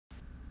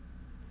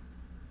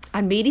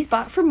And Mary's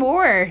back for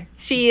more.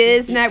 She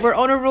is now. We're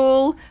on a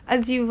roll.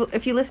 If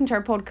you listen to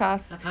our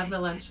podcast, I've had my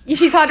lunch.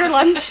 She's had her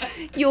lunch.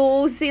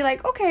 You'll see,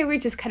 like, okay, we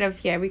just kind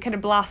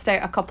of blast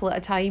out a couple at a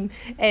time.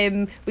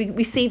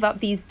 We save up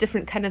these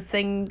different kind of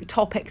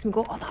topics and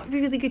we go, oh, that would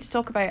be really good to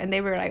talk about. And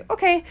they were like,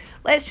 okay,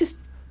 let's just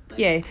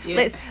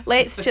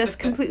let's just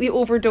completely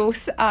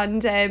overdose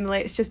and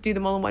let's just do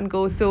them all in one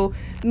go. So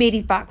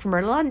Mary's back from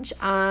her lunch,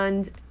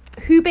 and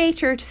who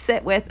better to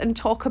sit with and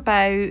talk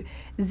about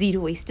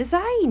zero waste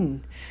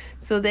design?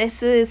 So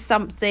this is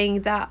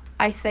something that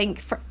I think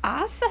for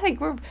us,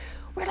 we're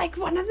like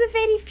one of the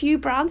very few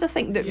brands I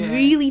think that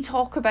really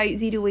talk about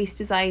zero waste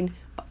design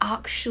but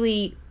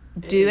actually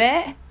do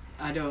it.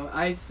 I know.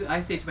 I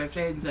say to my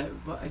friends that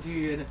what I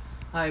do,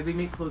 and we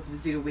make clothes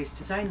with zero waste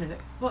design, and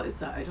what is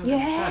that? I don't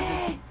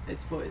understand.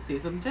 It's what it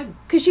says on the tin.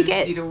 Because you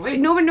get zero waste.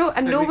 no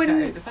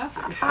one.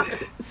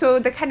 So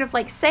they're kind of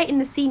like setting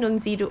the scene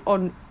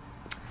on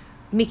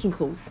making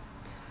clothes.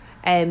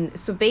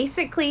 So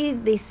basically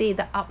they say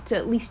that up to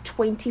at least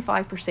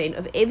 25%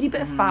 of every bit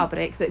of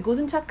fabric that goes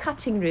into a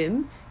cutting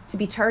room to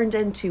be turned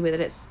into,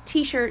 whether it's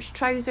t-shirts,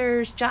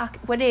 trousers,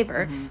 jacket,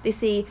 whatever, they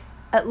say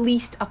at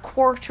least a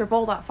quarter of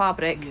all that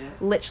fabric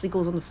literally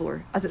goes on the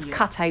floor as it's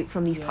cut out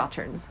from these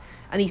patterns.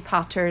 And these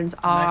patterns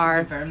are...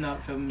 I can confirm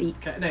that from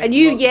cutting out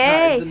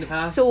in the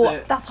past.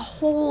 So that's a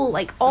whole,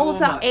 like, all of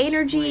that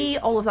energy,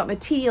 all of that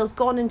material's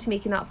gone into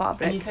making that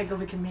fabric. And you think,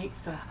 we can make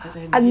stuff, but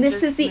then... And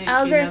this is the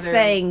other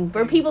thing,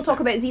 where people talk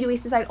about zero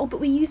waste design. Oh, but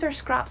we use our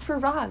scraps for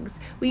rags.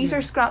 We use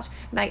our scraps...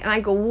 And I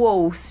go,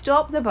 whoa,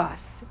 stop the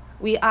bus.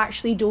 We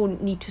actually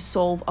don't need to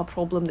solve a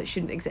problem that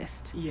shouldn't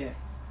exist. Yeah.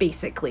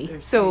 Basically.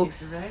 There's So,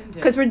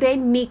 because we're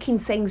then making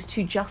things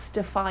to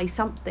justify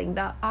something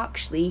that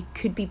actually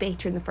could be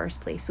better in the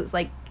first place. So it's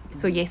like,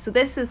 so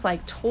this is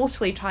like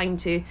totally trying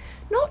to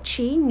not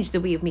change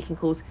the way of making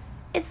clothes.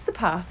 It's the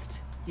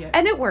past. Yeah.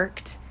 And it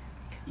worked.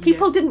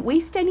 People didn't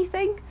waste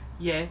anything.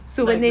 Yeah.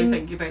 So like when we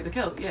think about the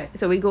kilt,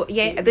 So we go,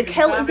 the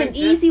kilt is an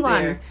easy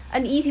one.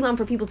 An easy one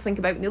for people to think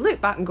about when they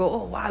look back and go,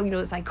 oh wow,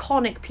 this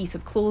iconic piece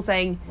of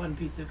clothing. One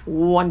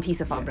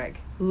piece of fabric.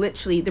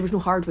 Literally, there was no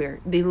hardware.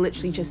 They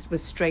literally just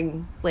was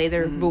string,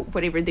 leather, rope,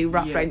 whatever they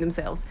wrapped around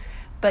themselves.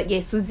 But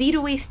so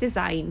zero waste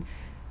design.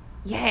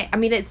 Yeah, I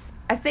mean,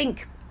 I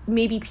think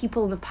maybe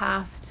people in the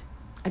past,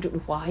 I don't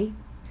know why,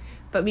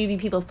 but maybe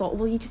people thought,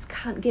 well, you just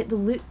can't get the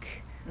look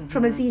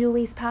from a zero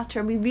waste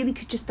pattern. We really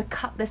could just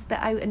cut this bit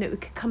out and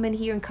it could come in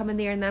here and come in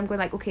there. And then I'm going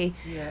like, okay,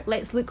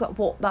 let's look at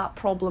what that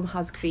problem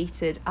has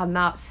created and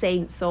that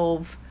sense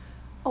of,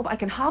 oh, but I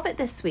can have it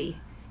this way.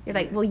 You're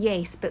like, well,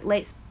 yes, but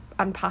let's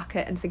unpack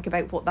it and think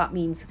about what that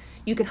means.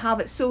 You can have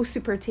it so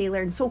super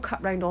tailored and so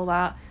cut round all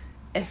that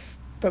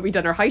but we've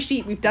done our high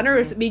street, we've done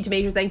our made to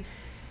measure thing,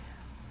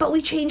 but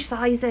we change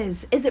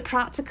sizes. Is it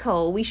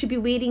practical? We should be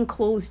wearing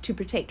clothes to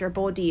protect our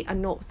body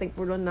and not think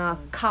we're on a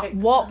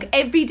catwalk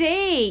every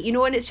day,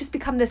 and it's just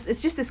become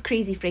this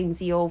crazy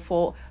frenzy of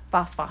what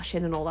fast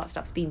fashion and all that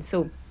stuff's been.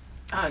 So,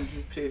 and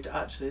we've proved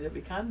actually that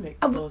we can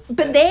make clothes.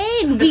 But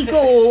then we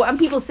go and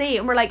people say it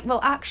and we're like, well,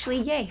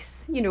 actually,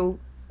 yes,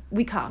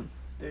 we can.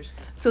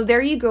 So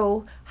there you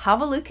go.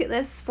 Have a look at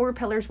this 4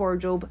 pillars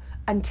wardrobe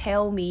and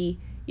tell me,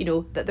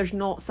 that there's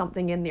not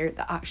something in there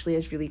that actually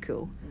is really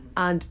cool.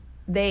 And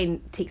then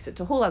takes it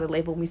to a whole other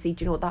level and we say,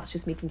 that's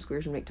just made from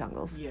squares and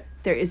rectangles.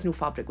 There is no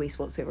fabric waste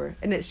whatsoever.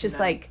 And it's just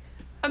like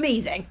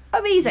amazing.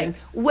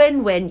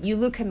 Win-win. You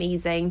look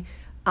amazing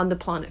and the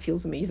planet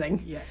feels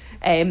amazing.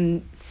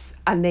 And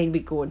then we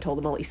go into all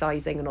the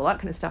multi-sizing and all that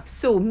kind of stuff.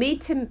 So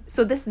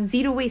this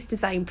zero waste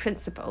design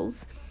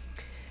principles.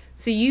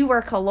 So you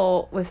work a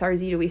lot with our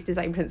zero waste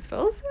design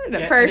principles. And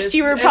at first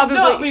you were probably...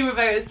 It's not me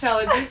without its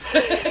challenges.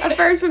 At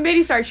first when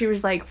Mary started, she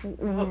was like,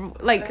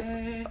 wait,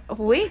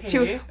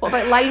 okay. what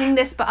about lining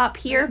this bit up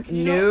here?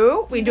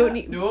 No, we don't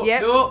need... No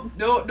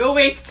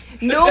waste.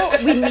 No,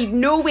 we need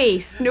no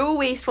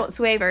waste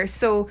whatsoever.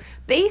 So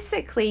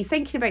basically,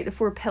 thinking about the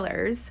 4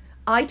 pillars,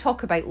 I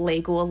talk about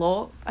Lego a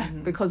lot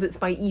because it's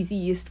my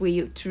easiest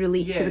way to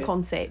relate to the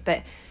concept.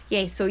 But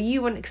so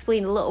you want to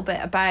explain a little bit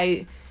about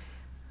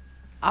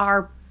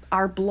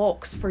our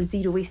blocks for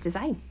zero waste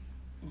design.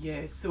 We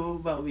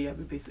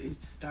basically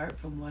start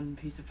from one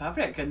piece of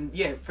fabric, and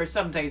for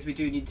some things we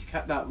do need to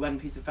cut that one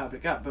piece of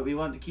fabric up, but we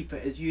want to keep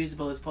it as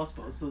usable as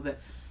possible so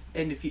that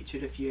in the future,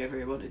 if you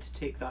ever wanted to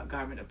take that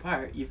garment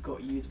apart, you've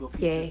got usable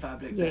pieces of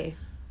fabric that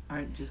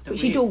aren't just a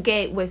which waste. you don't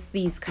get with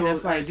these kind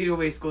of like... Our zero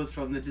waste goes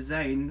from the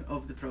design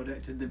of the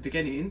product in the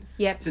beginning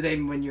to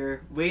then when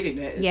you're wearing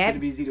it, it's going to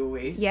be zero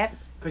waste.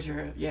 Because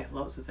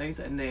lots of things,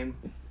 and then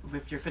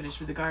if you're finished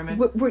with the garment,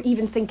 we're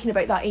even thinking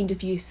about that end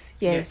of use.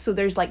 So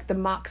there's like the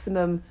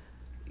maximum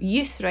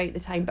use throughout the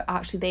time, but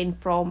actually then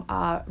from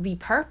a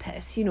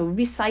repurpose,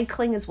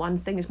 recycling is one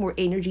thing. There's more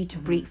energy to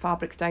break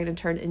fabrics down and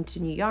turn it into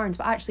new yarns,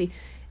 but actually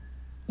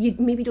you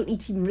maybe don't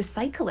need to even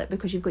recycle it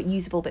because you've got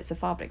usable bits of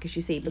fabric, as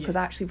you say, because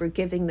actually we're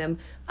giving them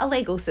a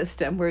Lego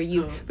system where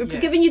we're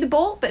giving you the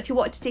ball, but if you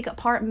want to take it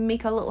apart and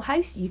make a little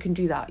house, you can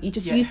do that. You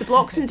just use the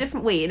blocks in a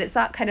different way, and it's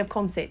that kind of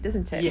concept,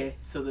 isn't it?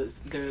 So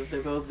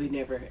there will be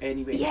never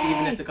any waste,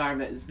 even if the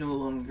garment is no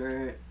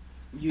longer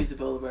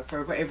usable or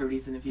for whatever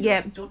reason, if you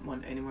just don't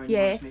want anymore and you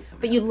want to make something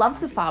but you else love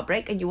the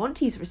fabric and you want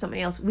to use it for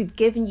something else, we've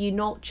given you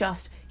not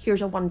just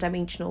here's a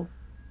one-dimensional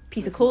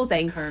piece of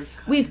clothing,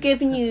 we've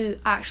given you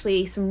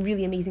actually some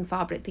really amazing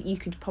fabric that you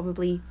could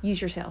probably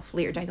use yourself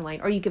later down the line,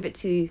 or you give it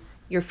to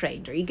your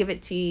friend, or you give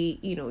it to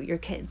your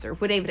kids or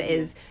whatever it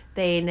is.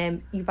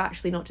 Then you've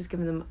actually not just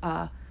given them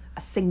a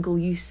single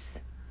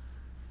use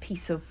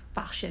piece of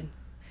fashion,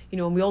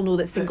 and we all know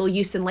that single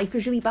use in life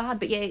is really bad,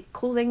 but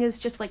clothing is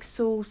just like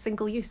so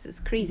single use.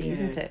 It's crazy,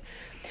 isn't it?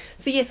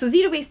 So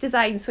zero waste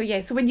design. So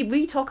when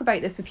we talk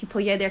about this with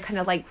people, they're kind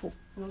of like,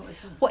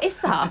 what is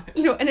that?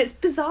 And it's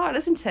bizarre,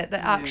 isn't it,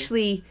 that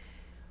actually,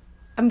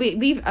 and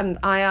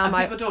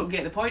people don't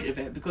get the point of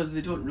it because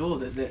they don't know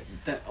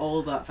that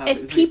all that fabric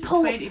is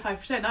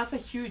 25%. That's a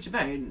huge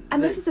amount.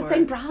 And this is the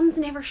thing, brands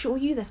never show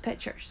you this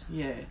pictures.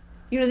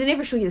 They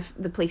never show you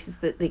the places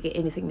that they get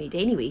anything made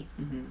anyway.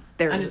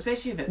 And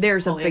especially if it's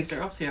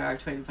polyester, obviously our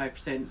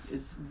 25%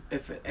 is,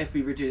 if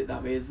we were doing it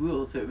that way, as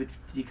wool, so it would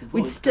decompose.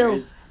 We'd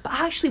still, but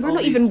actually we're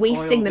not even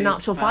wasting the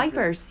natural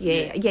fibres.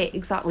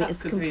 Exactly.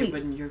 That's it's complete.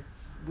 When you're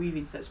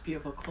weaving such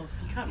beautiful cloth,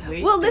 you can't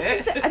waste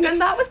is it. And then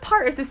that was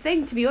part of the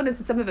thing, to be honest.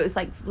 And some of it was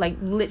like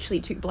literally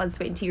took blood,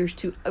 sweat and tears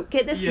to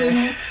get this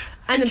loom,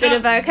 and a bit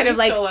of a kind of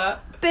like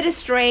bit of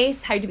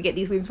stress. How do we get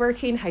these looms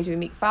working? How do we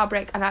make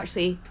fabric? And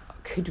actually,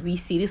 could we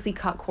seriously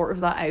cut a quarter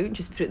of that out and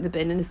just put it in the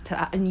bin and it's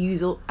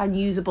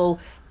unusable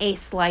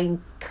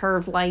S-line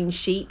curve line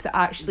shape that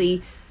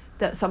actually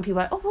that some people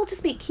are like, we'll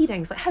just make key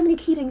rings. Like, how many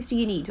key rings do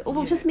you need?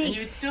 We'll just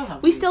make,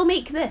 still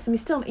make this, and we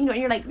still, and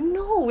you're like,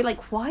 no, we're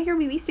like, why are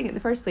we wasting it in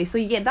the first place?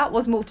 So that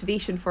was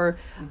motivation for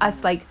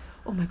us, like,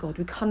 oh my god,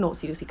 we cannot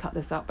seriously cut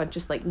this up and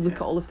just like look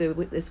at all of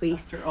this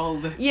waste. After all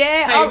the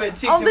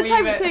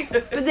time it took.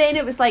 But then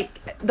it was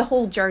like the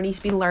whole journey's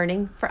been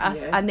learning for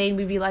us, and then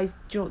we realised,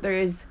 there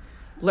is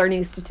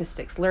learning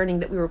statistics, learning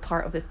that we were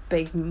part of this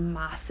big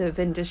massive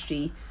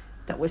industry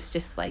that was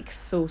just like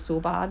so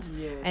bad.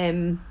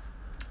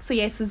 So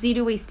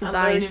zero waste design.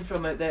 I'm learning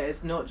from it that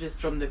it's not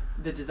just from the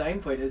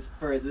design point, it's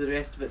for the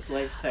rest of its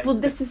lifetime. Well,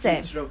 this is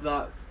it. Of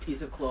that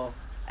piece of cloth.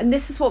 And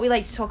this is what we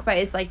like to talk about,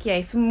 is like,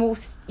 so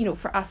most,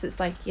 for us it's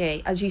like,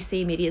 as you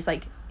say, Mary, it's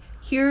like,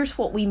 here's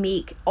what we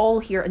make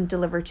all here and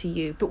deliver to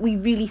you, but we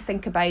really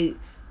think about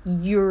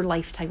your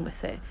lifetime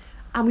with it.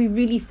 And we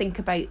really think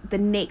about the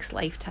next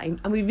lifetime,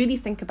 and we really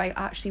think about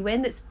actually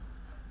when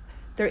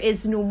there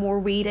is no more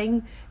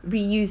wearing,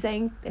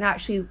 reusing, then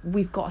actually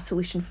we've got a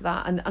solution for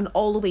that. And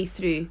all the way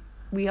through,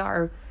 we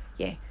are,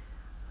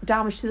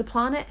 damage to the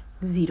planet,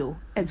 zero.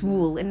 It's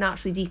wool, it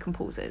naturally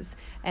decomposes.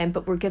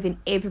 But we're giving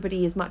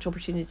everybody as much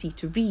opportunity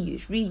to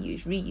reuse,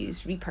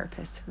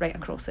 repurpose right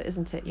across it,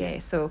 isn't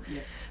it? So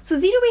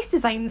zero waste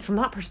design from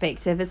that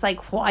perspective is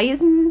like, why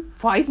is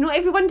not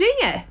everyone doing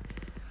it?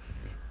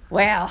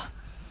 Well,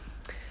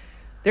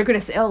 they're going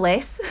to sell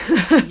less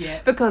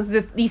because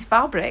these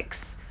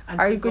fabrics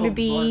are going to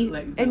be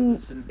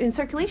in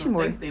circulation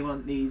more. They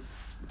want the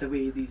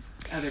way these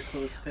other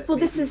clothes fit. Well,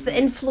 this is the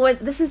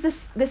influence. This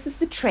is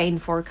the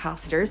trend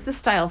forecasters, the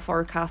style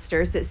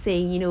forecasters that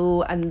say,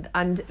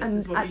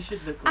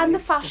 and the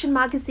fashion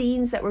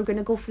magazines that we're going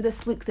to go for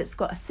this look that's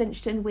got a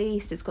cinched in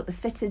waist, it's got the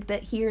fitted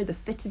bit here, the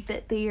fitted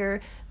bit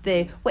there,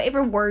 the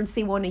whatever words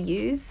they want to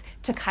use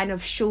to kind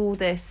of show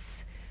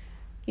this,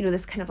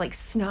 this kind of like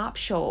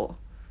snapshot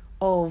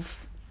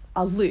of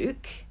a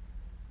look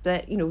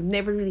that,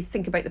 never really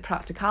think about the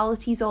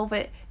practicalities of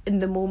it in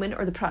the moment,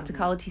 or the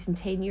practicalities in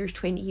 10 years,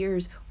 20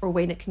 years, or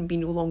when it can be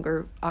no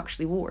longer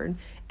actually worn.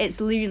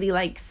 It's literally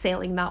like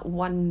selling that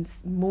one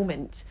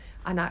moment,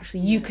 and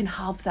actually you can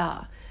have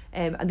that,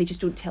 and they just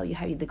don't tell you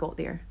how they got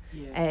there.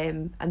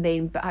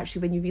 But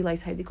actually when you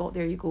realise how they got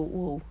there, you go,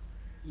 whoa,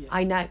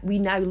 we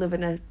now live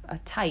in a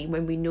time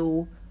when we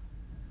know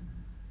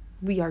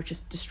we are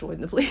just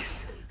destroying the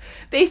place.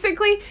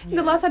 Basically, in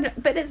the last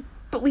 100,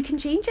 but we can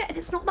change it, and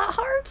it's not that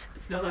hard.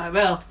 It's not that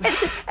well.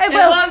 It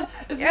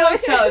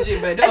was challenging,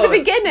 but no.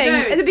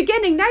 At the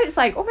beginning, now it's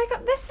like, oh my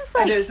god, this is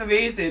like. And it's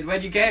amazing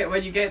when you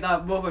get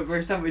that moment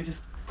where somebody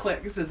just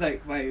clicks. It's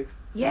like, wow.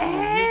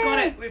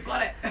 Yeah. We've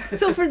got it.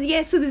 So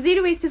the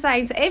zero waste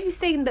design. So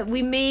everything that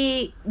we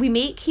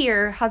make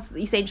here has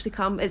essentially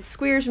come. It's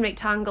squares and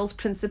rectangles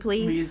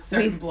principally. We use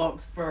certain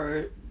blocks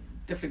for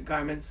different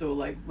garments. So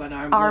like an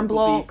arm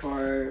block will be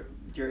for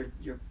your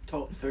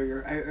tops or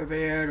your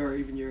outerwear, or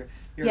even your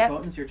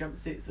bottoms, your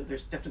jumpsuits. So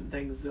there's different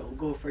things that will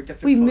go for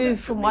different. We move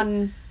from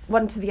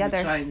one to the other.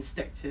 We try and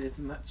stick to as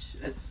much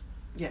as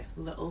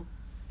little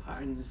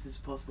patterns as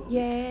possible.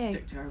 Yeah. We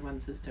stick to our one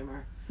system,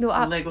 our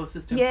Lego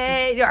system.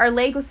 Yeah, our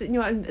Lego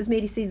system. As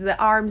Mary says, the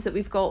arms that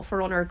we've got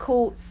for on our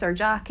coats, our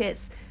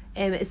jackets,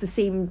 it's the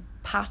same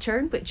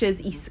pattern, which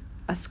is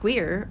a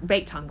square,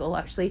 rectangle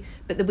actually,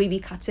 but the way we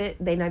cut it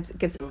then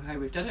gives it. How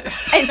we've done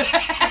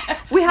it.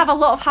 We have a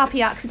lot of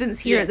happy accidents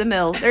here at the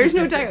mill. There's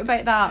no doubt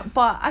about that.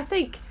 But I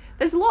think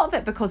there's a lot of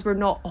it because we're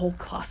not all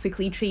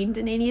classically trained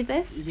in any of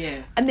this.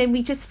 Yeah. And then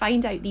we just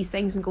find out these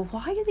things and go,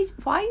 why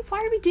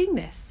are we doing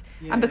this?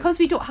 Yeah. And because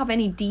we don't have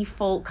any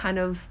default kind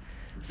of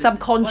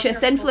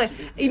subconscious influence.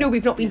 You know,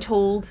 we've not been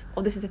told,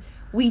 oh, this is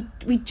we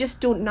just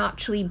don't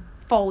naturally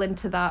fall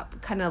into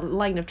that kind of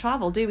line of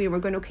travel, do we? We're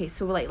going, okay,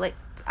 so like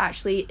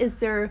actually, is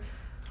there?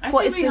 I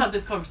think we had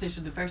this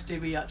conversation the first day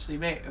we actually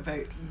met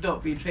about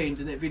not being trained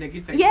and it being a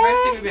good thing. Yeah, the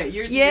first day we met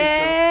years and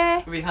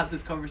years ago, we had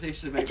this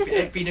conversation about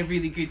it being a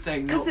really good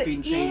thing, not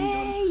being trained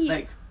on,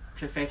 like,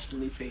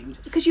 professionally trained.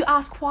 Because you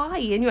ask why,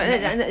 and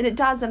and it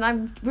does.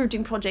 And we're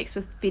doing projects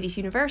with various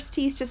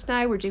universities just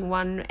now. We're doing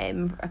one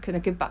a kind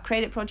of give back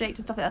credit project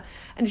and stuff like that.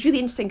 And it's really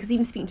interesting because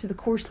even speaking to the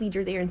course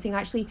leader there and saying,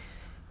 actually,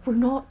 we're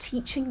not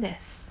teaching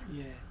this.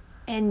 Yeah.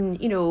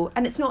 And you know,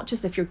 and it's not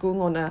just if you're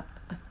going on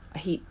I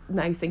hate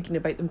now thinking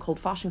about them called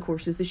fashion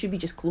courses. They should be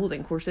just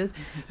clothing courses.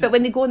 But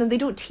when they go on them, they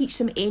don't teach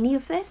them any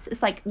of this.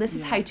 It's like, this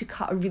is how to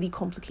cut a really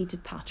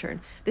complicated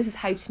pattern. This is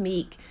how to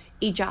make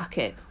a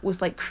jacket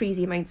with like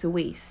crazy amounts of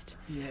waste.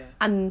 Yeah.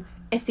 And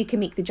if they can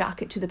make the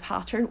jacket to the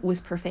pattern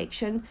with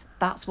perfection,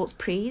 that's what's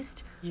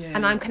praised. Yeah.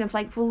 And I'm kind of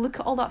like, well, look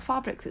at all that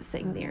fabric that's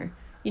sitting there.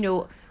 You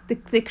know,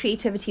 the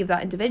creativity of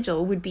that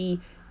individual would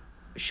be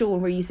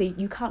shown where you say,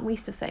 you can't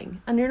waste a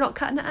thing. And you're not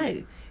cutting it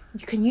out.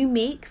 Can you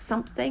make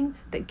something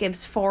that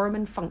gives form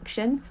and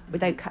function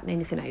without cutting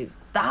anything out?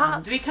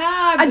 We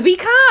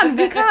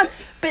can.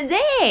 But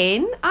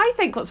then I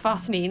think what's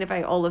fascinating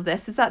about all of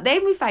this is that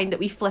then we find that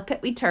we flip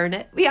it, we turn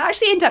it. We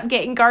actually end up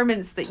getting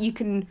garments that you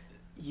can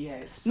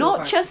it's so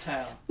not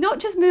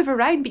just move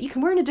around, but you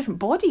can wear in a different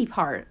body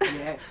part.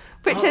 Yeah.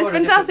 Which is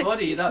fantastic.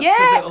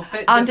 It'll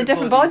fit and a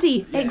different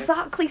body. Yeah.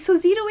 Exactly. So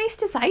zero waste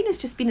design has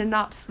just been an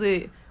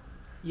absolute.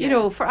 You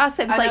know, for us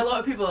it was and a lot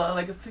of people are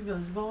like,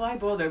 well, why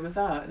bother with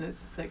that? And it's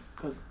like,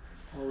 because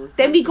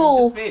then we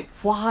go,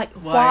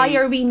 why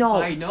are we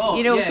not? Why not?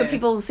 You know, so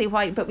people say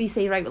why, but we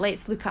say, right,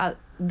 let's look at,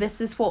 this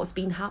is what's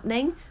been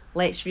happening.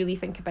 Let's really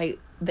think about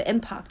the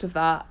impact of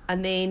that.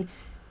 And then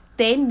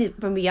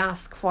when we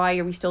ask why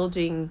are we still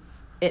doing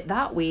it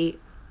that way,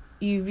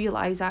 you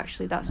realise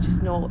actually that's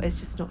just not,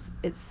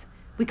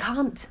 we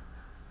can't.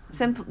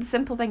 The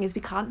simple thing is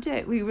we can't do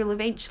it. We will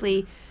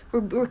eventually,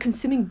 we're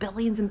consuming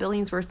billions and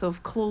billions worth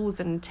of clothes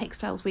and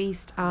textiles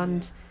waste,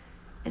 and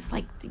it's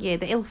like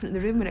the elephant in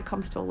the room when it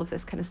comes to all of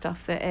this kind of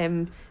stuff, that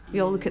we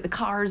all look at the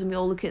cars and we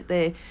all look at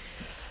the,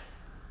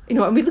 you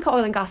know, and we look at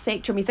oil and gas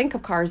sector and we think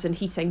of cars and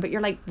heating, but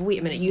you're like, wait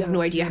a minute, you have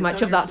no idea how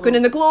much of that's going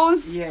in the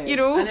clothes. You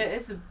know, and it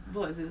is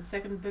the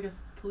second biggest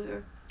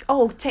polluter?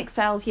 Oh,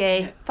 textiles,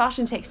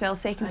 fashion textiles,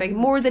 second big,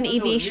 more than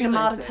aviation and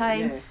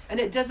maritime. And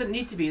it doesn't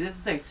need to be. This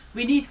is the thing.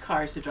 We need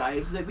cars to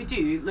drive. Like we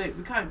do. Like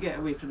we can't get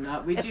away from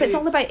that. But it's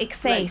all about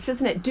excess,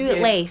 isn't it? Do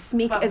it less.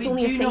 Make it. It's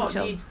only essential. We do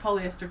not need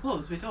polyester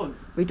clothes. We don't.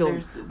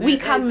 We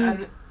can. There's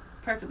a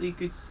perfectly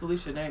good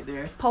solution out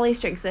there.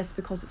 Polyester exists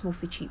because it's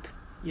mostly cheap.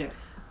 Yeah.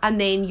 And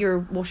then you're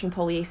washing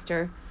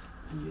polyester,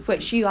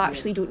 which you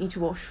actually don't need to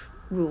wash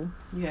wool,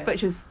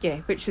 which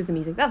is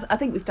amazing. I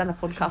think we've done a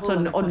podcast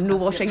on no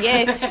washing,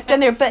 done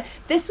there. But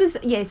this was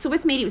so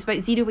with Mary it was about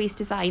zero waste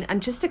design,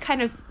 and just to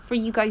kind of, for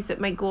you guys that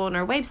might go on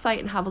our website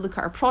and have a look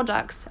at our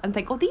products and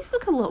think, oh, these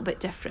look a little bit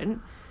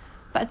different.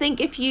 But I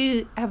think if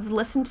you have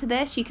listened to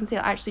this, you can say,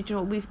 actually, do you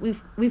know,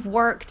 we've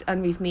worked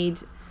and we've made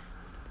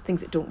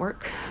things that don't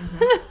work.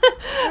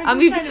 And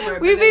we've grown,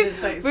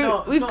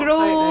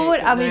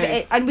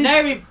 and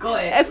we've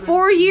got it.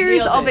 4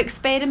 years of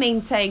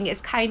experimenting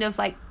is kind of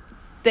like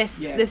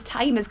this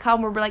time has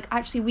come where we're like,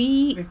 actually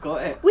we've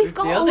got it. We've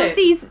got all of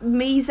these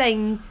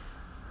amazing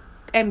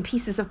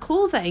pieces of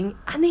clothing,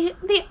 and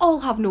they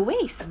all have no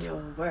waste. And they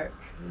all work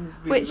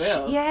really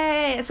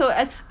well. So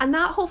and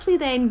that hopefully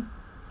then,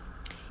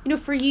 you know,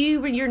 for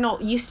you when you're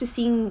not used to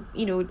seeing,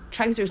 you know,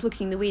 trousers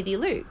looking the way they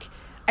look,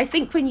 I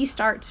think when you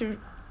start to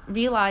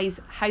realise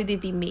how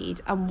they've been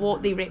made and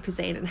what they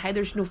represent and how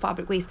there's no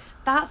fabric waste,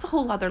 that's a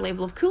whole other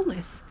level of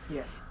coolness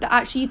that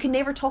actually you can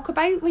never talk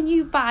about when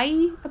you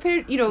buy a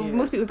pair. You know,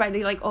 most people buy,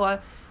 they're like, oh,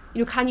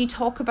 you know, can you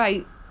talk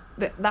about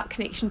that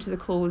connection to the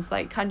clothes?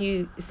 Like, can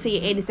you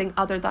say anything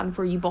other than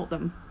where you bought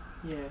them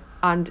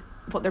and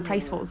what their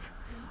price was,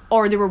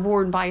 or they were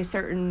worn by a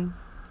certain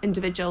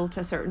individual to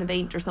a certain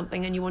event or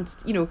something, and you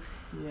wanted, you know,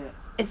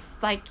 it's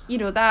like, you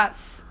know,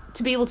 that's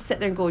to be able to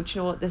sit there and go, do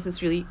you know what, this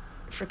is really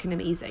freaking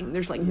amazing.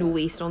 There's like no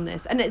waste on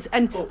this, and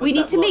we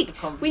need to make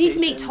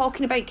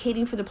talking about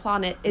caring for the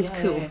planet is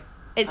cool.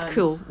 It's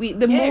cool.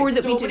 The more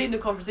that we do, opening the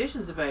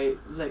conversations about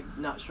like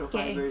natural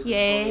fibres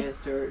and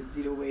polyester,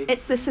 zero waste.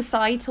 It's the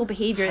societal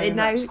behaviour.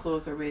 How much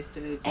clothes are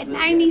wasted. It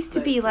now needs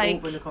to be like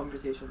open the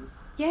conversations.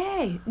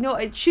 No,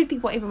 it should be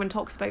what everyone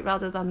talks about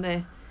rather than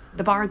the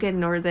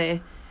bargain or the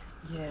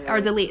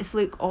latest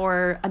look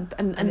or and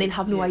then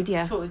have no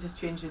idea. Totally just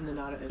changing the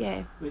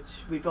narrative. Which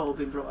we've all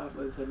been brought up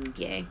with and.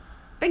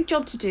 Big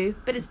job to do,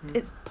 but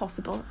it's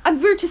possible.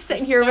 And we're just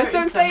sitting here, we're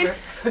so excited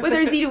with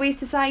our zero waste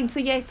design.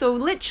 So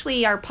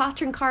literally our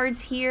pattern cards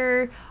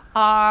here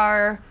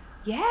are,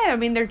 I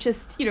mean, they're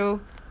just, you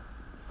know,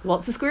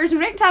 lots of squares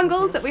and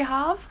rectangles that we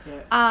have.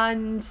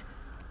 And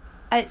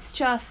it's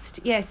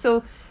just,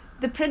 so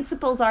the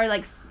principles are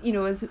like, you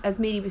know, as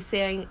Mary was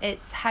saying,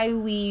 it's how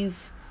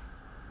we've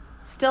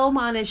still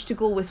manage to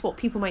go with what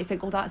people might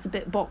think, oh, that's a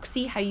bit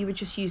boxy, how you would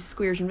just use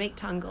squares and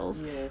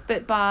rectangles. Yeah.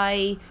 But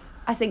I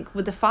think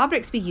with the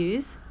fabrics we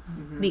use,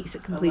 makes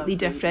it completely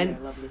different.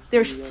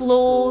 There's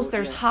flows,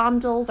 there's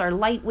handles, or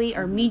lightweight,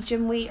 or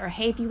medium weight, or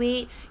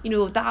heavyweight. You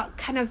know, that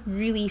kind of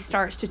really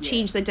starts to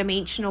change the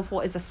dimension of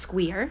what is a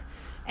square.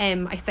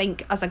 I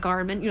think as a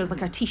garment, you know,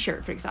 like a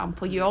t-shirt, for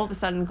example, you all of a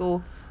sudden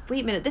go,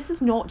 wait a minute, this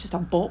is not just a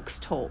box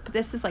top.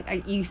 This is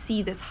like you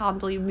see this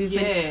handle, you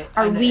movement. Yeah,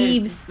 our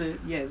weaves, the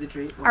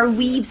drape. Our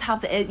weaves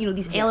have the, you know,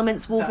 these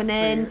elements woven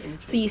in,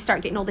 so you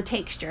start getting all the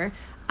texture.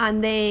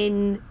 And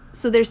then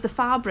so there's the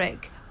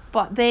fabric,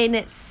 but then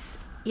it's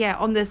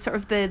on the sort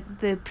of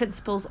the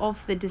principles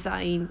of the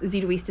design, the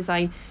zero waste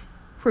design,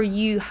 where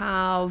you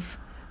have,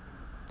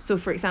 so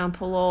for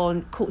example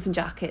on coats and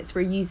jackets,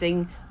 we're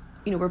using,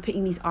 you know, we're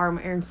putting these arm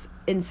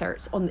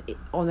inserts on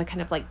a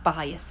kind of like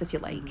bias, if you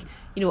like,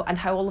 you know, and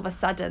how all of a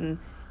sudden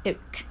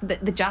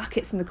the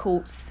jackets and the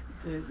coats,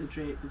 the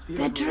drape is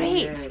beautiful. The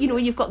drape, you know,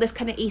 you've got this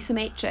kind of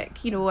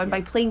asymmetric, you know, and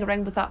by playing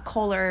around with that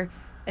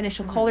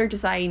initial collar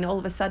design, all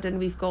of a sudden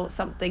we've got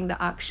something that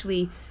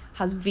actually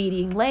has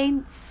varying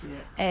lengths.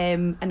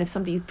 And if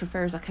somebody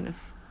prefers a kind of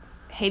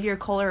heavier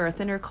collar or a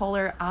thinner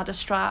collar, add a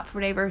strap,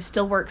 whatever,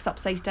 still works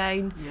upside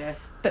down.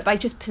 But by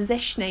just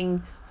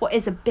positioning what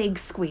is a big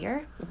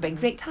square, a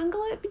big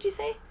rectangle, would you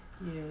say?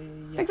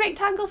 Big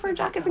rectangle for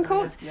jackets and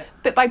coats.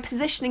 But by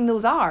positioning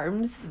those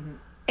arms,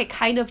 it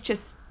kind of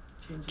just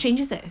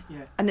changes it.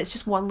 And it's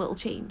just one little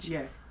change.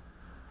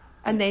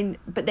 And then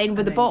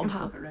with the bottom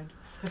half.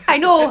 I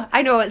know.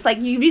 It's like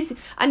you really,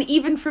 and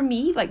even for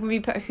me, like when we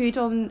put a hood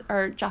on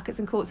our jackets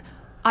and coats,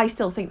 I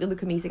still think they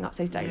look amazing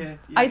upside down.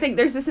 I think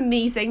there's this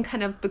amazing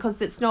kind of,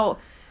 because it's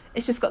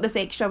just got this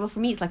extra, well for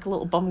me it's like a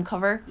little bum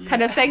cover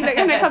kind of thing that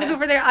kind of comes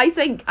over there. I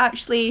think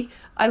actually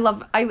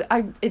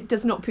it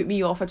does not put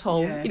me off at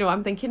all. You know,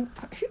 I'm thinking,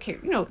 who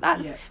cares? You know,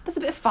 that's a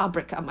bit of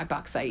fabric on my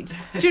backside.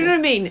 Do you know what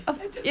I mean?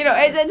 You know,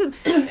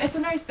 it's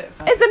a nice bit of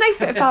fabric. It's a nice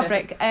bit of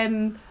fabric.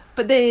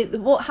 But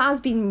what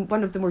has been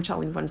one of the more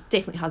challenging ones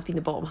definitely has been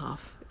the bottom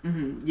half.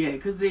 Yeah,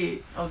 because they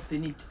obviously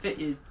need to fit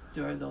you,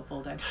 or they'll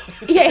fall down.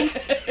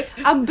 Yes.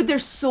 But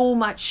there's so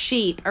much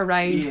shape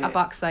around a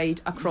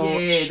backside, a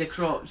crotch, the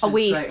crotch, a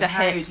waist, like, a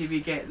hips, how do we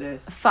get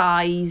this?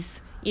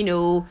 Thighs. You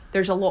know,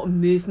 there's a lot of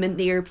movement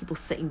there. People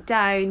sitting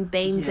down,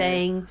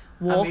 bending,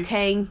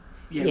 walking.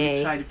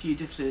 We've tried a few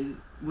different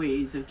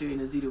ways of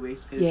doing a zero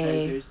waste pair of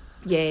trousers.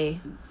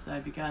 Since I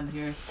began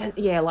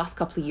here. Last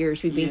couple of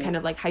years we've been kind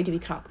of like, how do we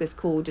crack this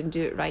code and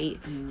do it right?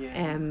 We've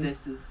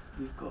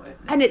got it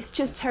now. And it's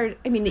just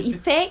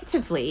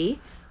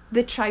effectively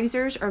the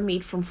trousers are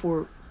made from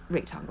 4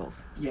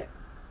 rectangles.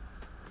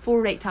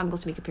 4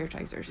 rectangles to make a pair of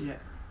trousers.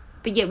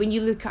 But yet when you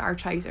look at our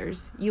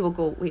trousers, you will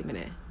go, wait a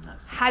minute,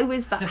 how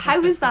is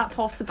that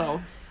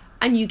possible?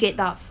 And you get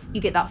that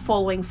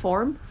following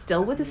form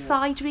still with a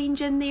side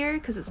range in there,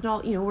 because it's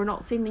not, you know, we're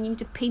not saying that you need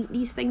to paint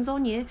these things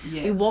on you.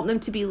 We want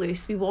them to be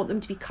loose, we want them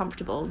to be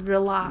comfortable,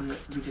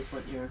 relaxed. We just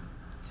want to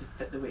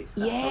fit the waist.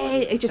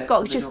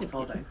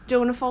 Don't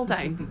want to fall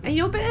down. And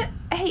you know, but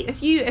hey,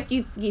 if you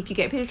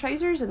get a pair of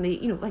trousers and they,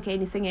 you know, like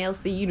anything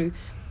else, they, you know,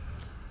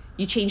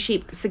 you change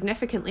shape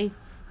significantly.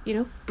 You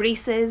know,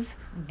 braces,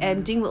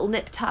 doing little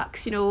nip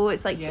tucks, you know,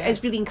 it's like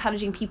it's really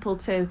encouraging people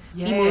to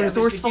be more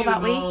resourceful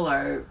that way. All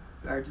our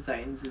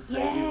designs is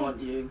that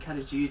we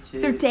encourage you to,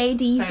 they're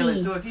dead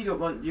easy. So if you don't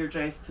want your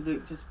dress to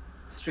look just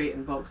straight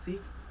and boxy,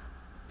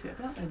 put a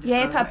belt in it.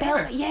 Put a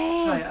belt.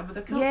 Tie it up with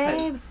a cup.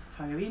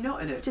 Tie a wee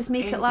knot in it. Just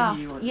make it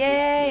last.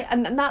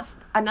 And that's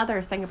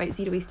another thing about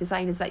zero waste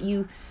design, is that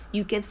you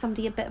give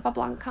somebody a bit of a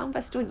blank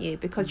canvas, don't you?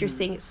 Because you're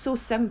saying it's so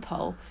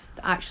simple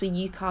that actually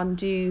you can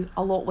do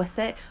a lot with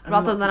it,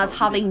 rather than us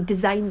having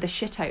designed the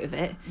shit out of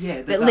it.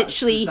 That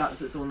literally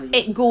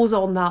it goes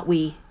on that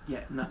way.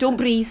 Don't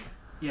breathe.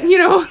 You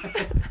know,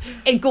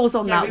 it goes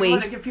on that way. We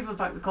want to give people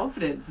back the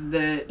confidence and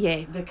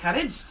the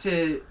courage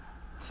to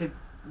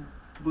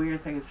wear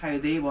things how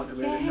they want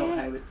to wear them, not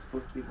how it's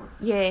supposed to be worn.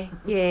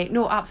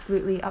 No,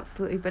 absolutely.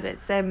 But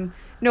it's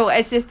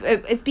it's just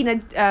it's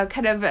been a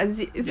kind of a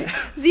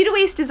zero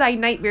waste design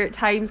nightmare at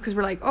times, because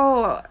we're like,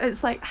 oh,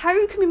 it's like,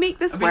 how can we make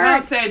this work? We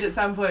have said at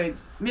some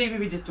points, maybe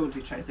we just don't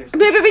do trousers.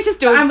 Maybe we just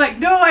don't. But I'm like,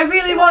 no, I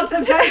really want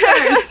some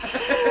trousers.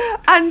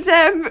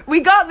 And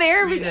we got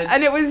there,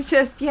 and it was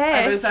just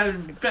It was a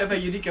bit of a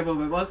eureka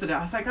moment, wasn't it?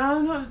 I was like,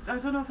 oh no, I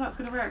don't know if that's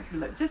gonna work.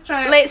 Like, just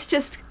try it. Let's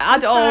just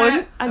add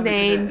on, and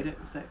then.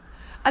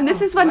 And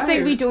this is one wow.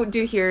 thing we don't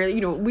do here. You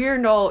know, we're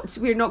not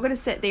going to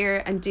sit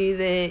there and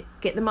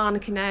get the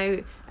mannequin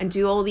out and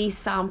do all these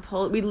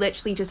samples. We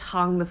literally just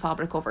hang the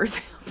fabric off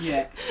ourselves.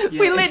 Yeah.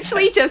 We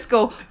literally just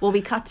go, will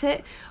we cut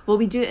it? Will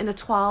we do it in a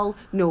toile?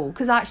 No,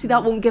 because actually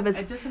that won't give us.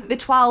 The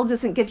toile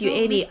doesn't give you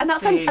any, and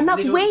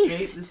that's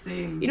waste.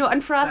 You know,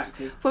 and for us,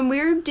 when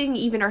we're doing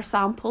even our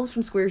samples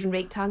from squares and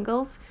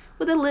rectangles,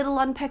 with a little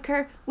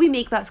unpicker, we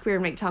make that square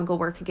and rectangle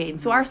work again.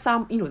 So our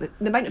the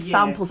amount of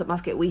samples that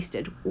must get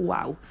wasted,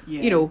 wow.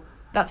 You know,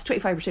 that's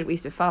 25%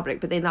 wasted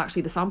fabric, but then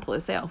actually the sample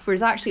itself.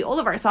 Whereas actually all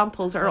of our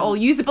samples are all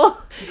usable.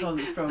 Because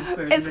it's from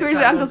squares and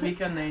rectangles. We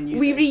can then use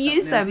we it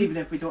reuse them. Else, even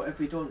if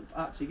we don't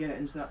actually get it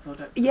into that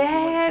product.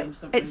 Yeah,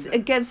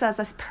 it gives us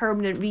this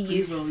permanent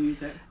reuse. We will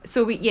use it.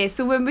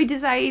 So when we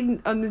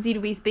design on the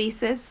zero waste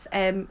basis,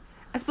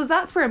 I suppose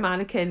that's where a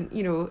mannequin,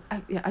 you know,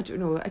 I don't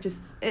know,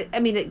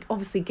 it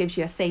obviously gives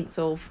you a sense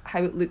of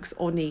how it looks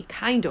on a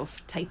kind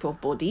of type of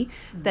body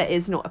that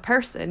is not a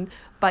person.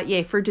 But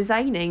yeah, for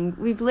designing,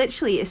 we've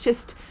literally, it's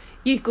just,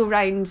 you go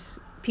round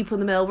people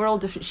in the mill, we're all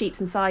different shapes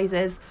and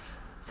sizes.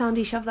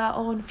 Sandy, shove that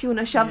on.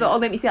 Fiona, shove that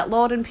on. Let me see that.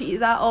 Lauren, put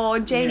that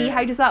on. Jenny,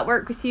 how does that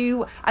work with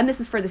you? And this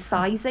is for the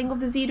sizing of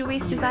the zero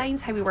waste designs,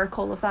 how we work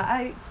all of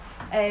that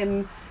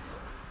out.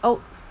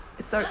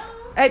 Sorry.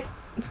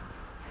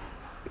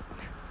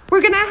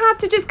 We're gonna have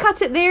to just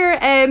cut it there.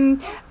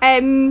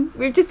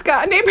 We've just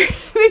got a neighbour.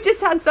 We've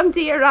just had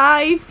somebody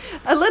arrive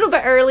a little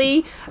bit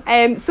early.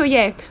 So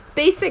yeah,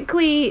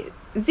 basically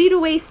zero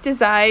waste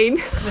design.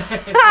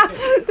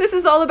 This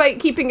is all about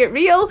keeping it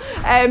real.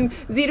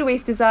 Zero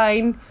waste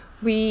design.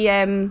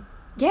 It's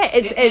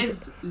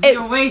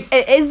zero waste.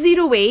 It is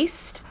zero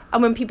waste.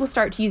 And when people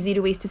start to use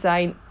zero waste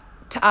design,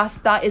 to us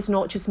that is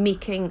not just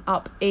making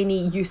up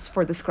any use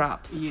for the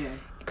scraps. Yeah.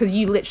 Because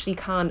you literally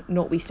can't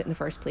not waste it in the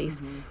first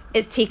place.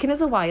 It's taken us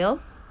a while.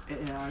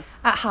 It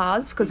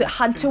has, because it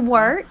had to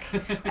work.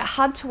 But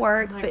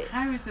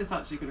how is this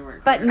actually going to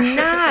work? But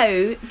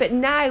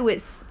now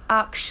it's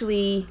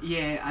actually.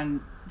 And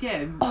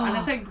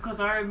I think because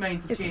our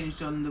minds have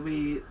changed on the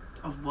way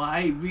of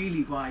why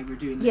we're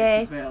doing this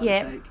as well.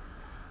 Yeah. It's like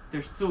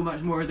there's so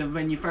much more than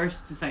when you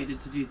first decided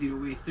to do zero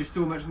waste. There's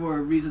so much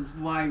more reasons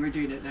why we're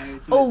doing it now.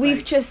 So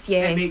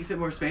it makes it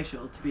more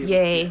special to be able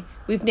to do it.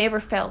 We've never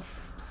felt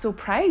so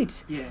proud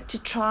to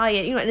try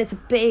it, you know, and it's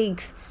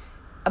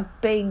a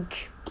big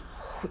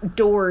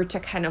door to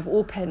kind of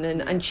open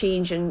and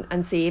change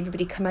and say,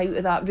 everybody come out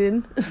of that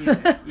room.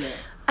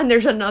 And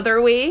there's another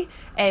way,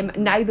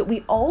 now that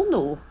we all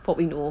know what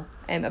we know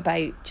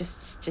about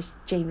just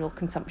general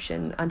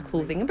consumption and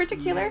clothing in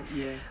particular.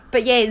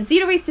 But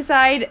zero waste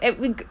aside, it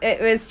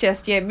was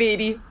just,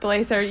 Mary,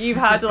 bless her, you've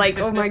had like,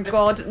 oh my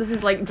god, this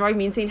is like driving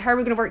me insane. How are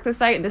we going to work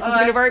this out? And this is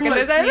going to work.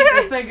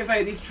 I think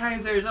about these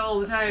trousers all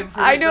the time for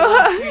I know. the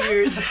last 2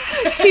 years.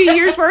 2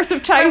 years worth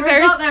of trousers. I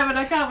got them and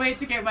I can't wait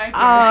to get my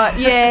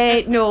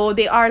pair. No,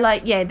 they are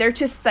like, they're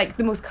just like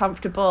the most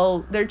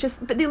comfortable.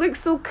 But they look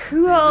so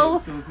cool.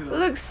 They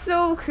look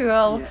so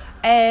cool.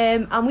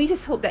 And we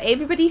just hope that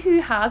everybody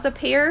who has a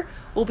pair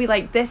will be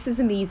like, this is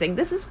amazing.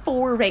 This is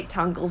 4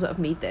 rectangles that have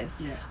made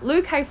this.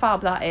 Look how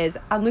fab that is,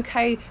 and look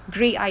how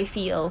great I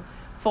feel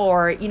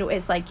for, you know,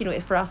 it's like, you know,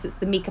 for us it's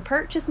the make a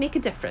purchase, make a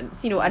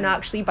difference, you know, and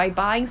actually by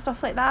buying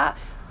stuff like that,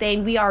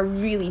 then we are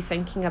really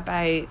thinking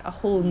about a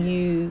whole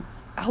new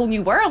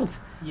world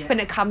when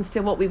it comes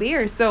to what we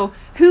wear. So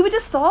who would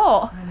have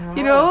thought? I know.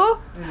 You know?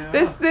 I know.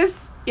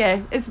 This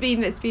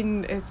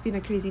it's been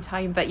a crazy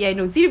time. But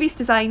zero waste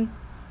design.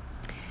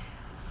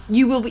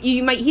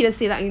 You might hear us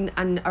say that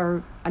and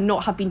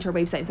not have been to our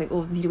website and think,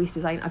 oh, zero waste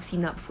design, I've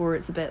seen that before,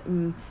 it's a bit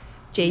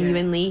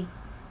genuinely.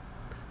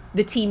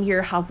 The team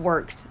here have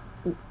worked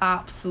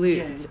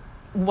absolute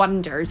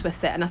wonders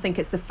with it, and I think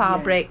it's the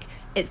fabric,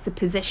 it's the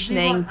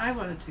positioning. I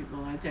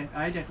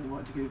definitely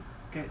want to go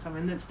get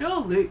something that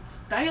still looks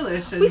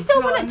stylish. And we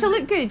still want it to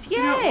look good. You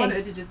don't want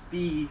it to just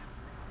be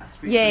a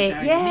straight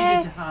down. You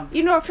needed to have,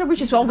 you know, if we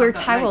just all wear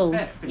towels,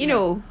 nice fit, you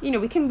know,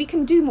 we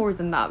can do more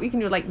than that. We can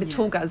do like the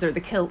togas or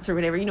the kilts or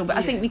whatever, you know, but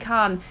I think we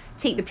can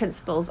take the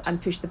principles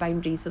and push the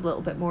boundaries with a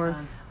little bit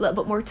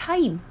more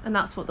time, and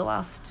that's what the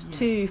last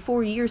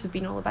 2-4 years have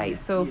been all about.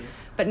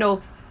 But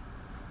no,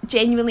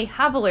 genuinely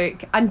have a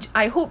look, and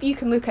I hope you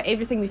can look at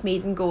everything we've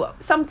made and go,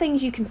 some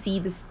things you can see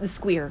the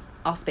square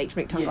aspect,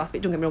 rectangle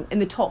aspect, don't get me wrong, in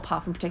the top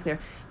half in particular,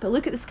 but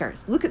look at the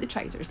skirts, look at the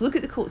trousers, look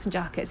at the coats and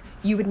jackets.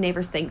 You would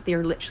never think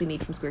they're literally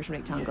made from squares and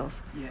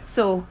rectangles.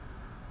 So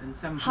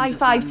high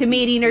five to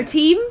Mary and her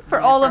team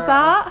for all of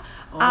that,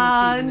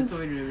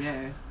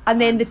 and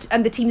then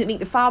the team that make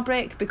the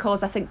fabric,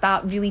 because I think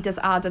that really does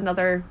add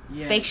another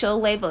special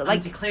level.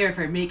 Like, and to Claire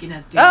for making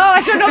us do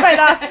I don't know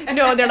about that.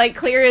 No, they're like,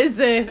 Claire is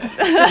the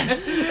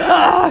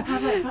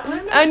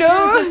I know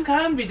sure this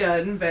can be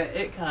done, but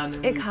it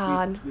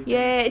can.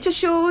 It just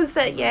shows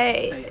that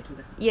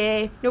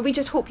we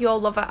just hope you all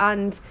love it,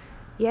 and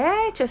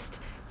just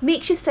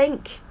makes you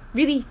think.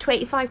 Really,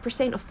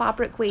 25% of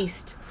fabric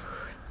waste,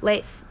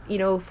 let's, you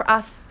know, for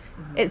us,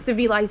 it's the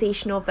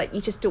realisation of that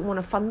you just don't want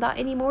to fund that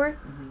anymore,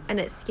 and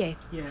it's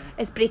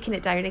it's breaking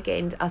it down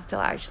again as to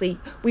actually,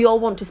 we all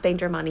want to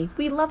spend our money,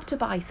 we love to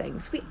buy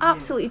things, we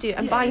absolutely do,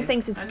 and buying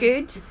things is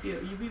good,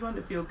 we want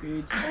to feel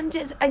good, and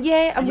it's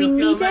and we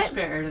need feel much it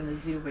better than the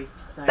zero waste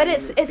design, but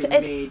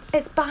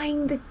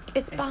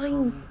it's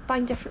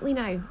buying differently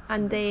now,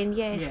 and then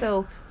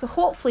so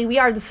hopefully we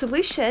are the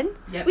solution.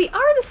 We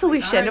are the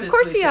solution, of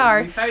course we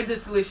are. We found the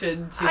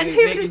solution to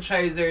making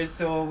trousers,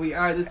 so we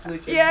are the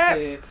solution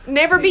to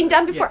never be seen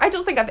Dan before. I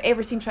don't think I've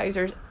ever seen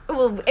trousers.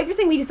 Well,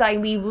 everything we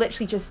design, we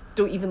literally just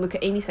don't even look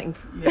at anything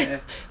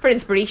for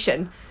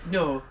inspiration.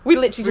 No. We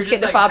literally just get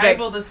the fabric.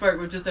 How will this work?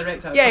 We'll just a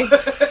rectangle.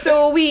 Yeah.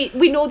 So we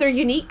know they're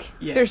unique.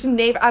 Yeah. There's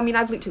never. I mean,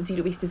 I've looked at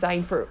zero waste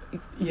design for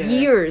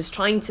years,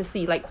 trying to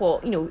see like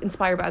what, you know,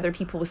 inspired by other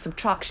people with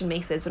subtraction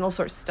methods and all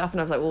sorts of stuff. And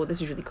I was like, oh,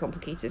 this is really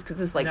complicated because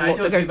there's like lots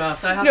of. I don't do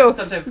maths. I have to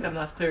sometimes come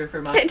last clear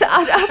for maths. To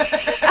add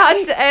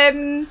up.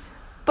 And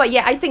but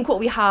yeah, I think what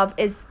we have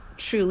is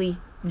truly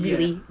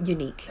really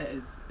unique. It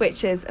is.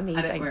 Which is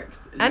amazing.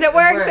 And it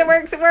works. It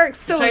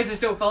works. So the trousers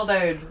don't fall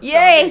down.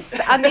 Yes,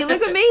 and they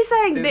look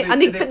amazing.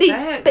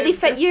 They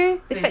fit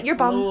you. They fit your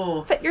flow.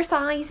 bum, fit your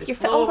thighs, they you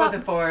fit all that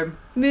with the form.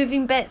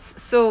 Moving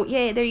bits. So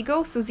yeah, there you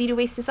go. So zero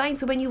waste design.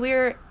 So when you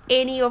wear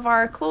any of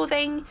our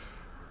clothing,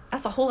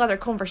 that's a whole other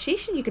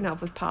conversation you can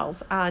have with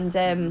pals.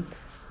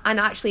 And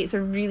actually,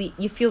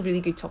 you feel really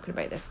good talking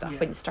about this stuff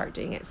when you start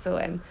doing it. So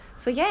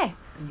yeah.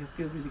 And you'll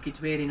feel really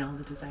good wearing all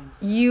the designs.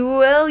 You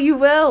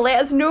will.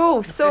 Let us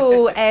know.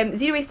 So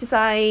zero waste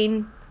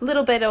design, a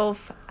little bit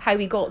of how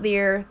we got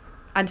there,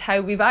 and how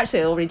we've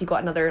actually already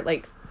got another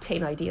like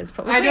 10 ideas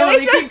probably. I know,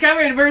 they keep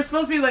coming. We're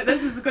supposed to be like,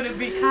 this is going to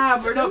be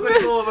calm. We're not going to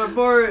go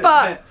overboard.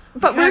 But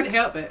we can't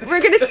help it.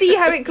 We're going to see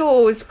how it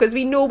goes, because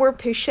we know we're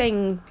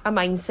pushing a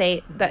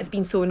mindset that's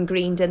been so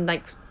ingrained in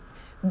like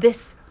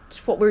this.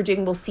 What we're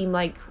doing will seem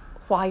like,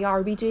 why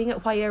are we doing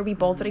it? Why are we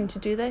bothering to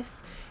do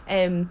this?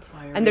 And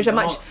there's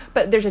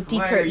there's a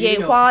deeper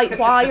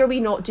why are we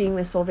not doing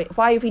this already?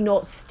 Why have we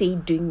not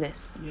stayed doing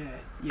this?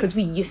 Because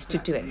we used to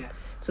do it.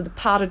 So the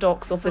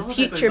paradox of the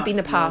future being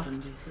the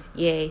past.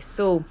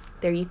 So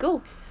there you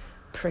go.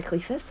 Prickly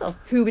Thistle.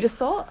 Who would have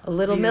thought a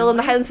little mill in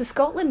the Highlands of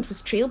Scotland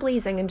was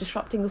trailblazing and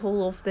disrupting the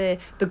whole of the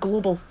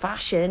global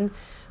fashion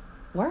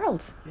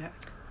world?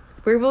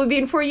 Where will we be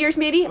in 4 years,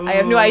 Mary? I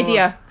have no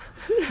idea.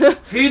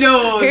 Who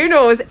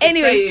knows?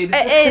 Anyway,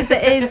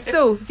 it is.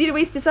 So zero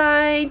waste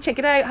design, check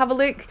it out, have a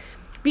look,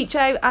 reach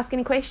out, ask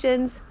any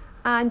questions,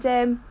 and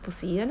we'll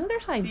see you another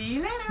time. See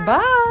you later.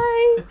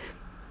 Bye.